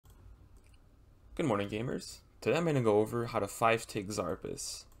Good morning, gamers. Today I'm going to go over how to 5-tick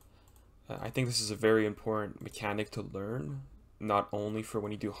Xarpus. I think this is a very important mechanic to learn, not only for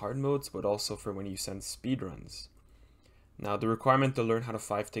when you do hard modes, but also for when you send speedruns. Now, the requirement to learn how to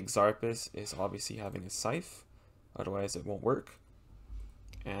 5-tick Xarpus is obviously having a Scythe, otherwise it won't work.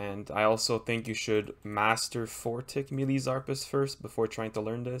 And I also think you should master 4-tick melee Xarpus first before trying to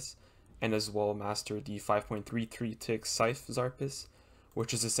learn this, and as well master the 5.33 tick Scythe Xarpus,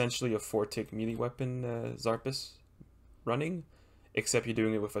 which is essentially a 4-tick melee weapon Xarpus running, except you're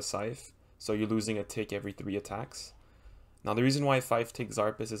doing it with a Scythe, so you're losing a tick every 3 attacks. Now the reason why 5-tick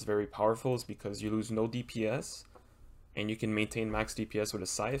Xarpus is very powerful is because you lose no DPS, and you can maintain max DPS with a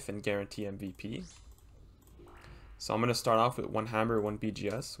Scythe and guarantee MVP. So I'm going to start off with 1 hammer, 1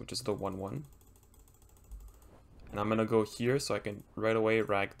 BGS, which is the 1-1. And I'm going to go here so I can right away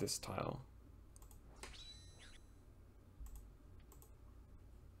rag this tile.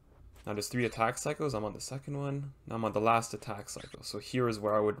 Now there's 3 attack cycles, I'm on the second one. Now I'm on the last attack cycle. So here is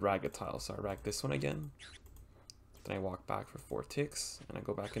where I would rag a tile. So I rag this one again. Then I walk back for 4 ticks, and I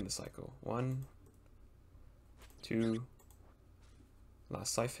go back into cycle. 1, 2,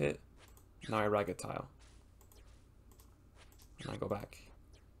 last Scythe hit. Now I rag a tile. And I go back.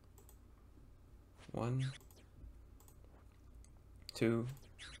 1, 2.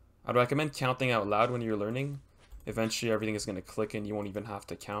 I'd recommend counting out loud when you're learning. Eventually everything is going to click and you won't even have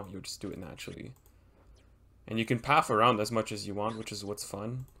to count, you'll just do it naturally. And you can path around as much as you want, which is what's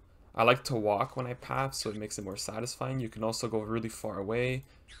fun. I like to walk when I path, so it makes it more satisfying. You can also go really far away,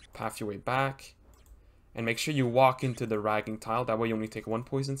 path your way back, and make sure you walk into the ragging tile, that way you only take 1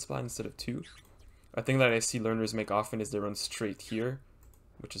 poison splat instead of 2. A thing that I see learners make often is they run straight here,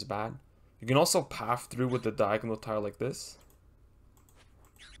 which is bad. You can also path through with the diagonal tile like this.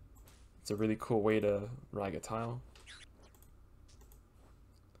 It's a really cool way to rag a tile.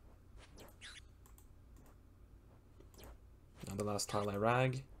 Now the last tile I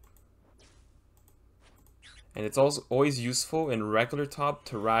rag. And it's also always useful in regular top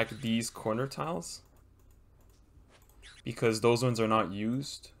to rag these corner tiles, because those ones are not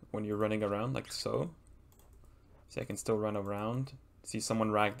used when you're running around like so. See, I can still run around. See, someone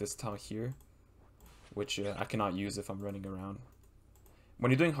rag this tile here, which I cannot use if I'm running around. When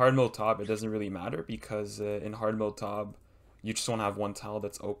you're doing hard mode top, it doesn't really matter, because in hard mode top, you just want to have 1 tile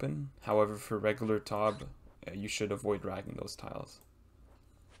that's open. However, for regular top, you should avoid ragging those tiles.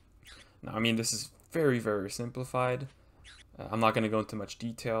 Now, I mean, this is very, very simplified. I'm not going to go into much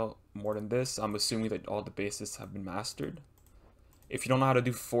detail more than this. I'm assuming that all the basics have been mastered. If you don't know how to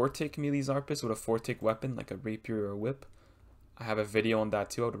do 4-tick melee Xarpus with a 4-tick weapon, like a rapier or a whip, I have a video on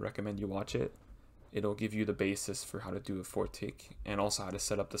that too. I would recommend you watch it. It'll give you the basis for how to do a 4-tick, and also how to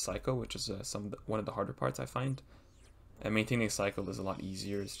set up the cycle, which is one of the harder parts I find. And maintaining a cycle is a lot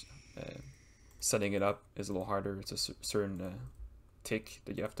easier. Setting it up is a little harder. It's a certain tick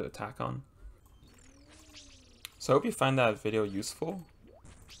that you have to attack on. So I hope you find that video useful.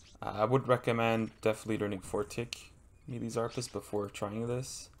 I would recommend definitely learning 4-tick melee Xarpus before trying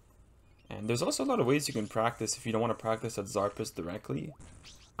this. And there's also a lot of ways you can practice if you don't want to practice at Xarpus directly.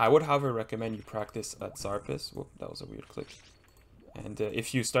 I would, however, recommend you practice at Xarpus. Whoop, that was a weird click. And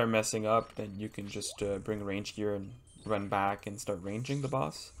if you start messing up, then you can just bring range gear and run back and start ranging the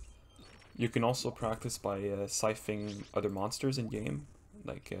boss. You can also practice by scything other monsters in game.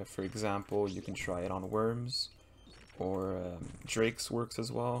 Like, for example, you can try it on worms, or drakes works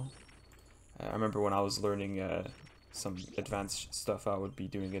as well. I remember when I was learning some advanced stuff, I would be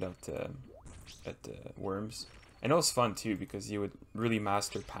doing it at worms. And it was fun too, because you would really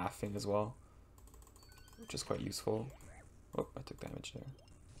master pathing as well, which is quite useful. Oh, I took damage there.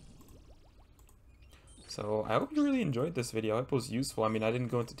 So I hope you really enjoyed this video. I hope it was useful. I mean, I didn't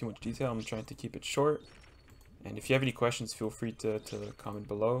go into too much detail. I'm trying to keep it short. And if you have any questions, feel free to comment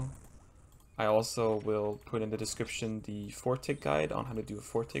below. I also will put in the description the 4-tick guide on how to do a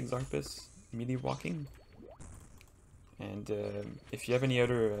 4-tick Xarpus melee walking. And if you have any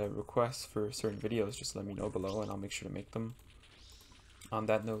other requests for certain videos, just let me know below and I'll make sure to make them. On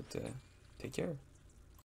that note, take care.